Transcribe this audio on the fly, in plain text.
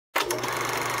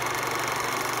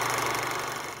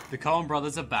The Coen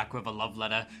brothers are back with a love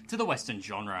letter to the Western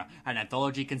genre, an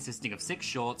anthology consisting of 6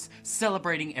 shorts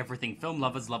celebrating everything film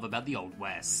lovers love about the Old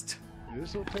West.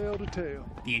 This'll tell to tale.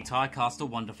 The entire cast are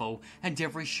wonderful, and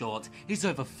every short is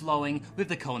overflowing with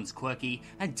the Coens' quirky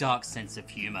and dark sense of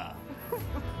humour.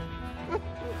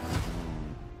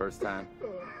 First time.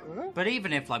 But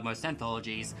even if, like most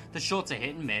anthologies, the shorts are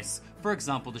hit and miss, for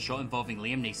example the short involving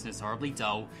Liam Neeson is horribly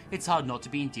dull, it's hard not to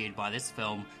be endeared by this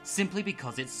film simply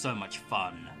because it's so much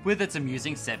fun. With its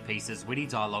amusing set pieces, witty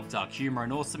dialogue, dark humour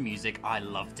and awesome music, I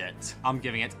loved it. I'm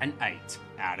giving it an 8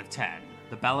 out of 10.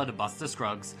 The Ballad of Buster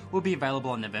Scruggs will be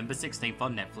available on November 16th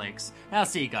on Netflix, and I'll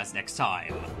see you guys next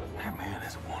time. That man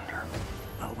is a wonder.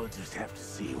 Well, we'll just have to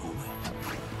see, won't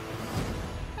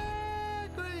we?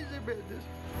 Crazy business.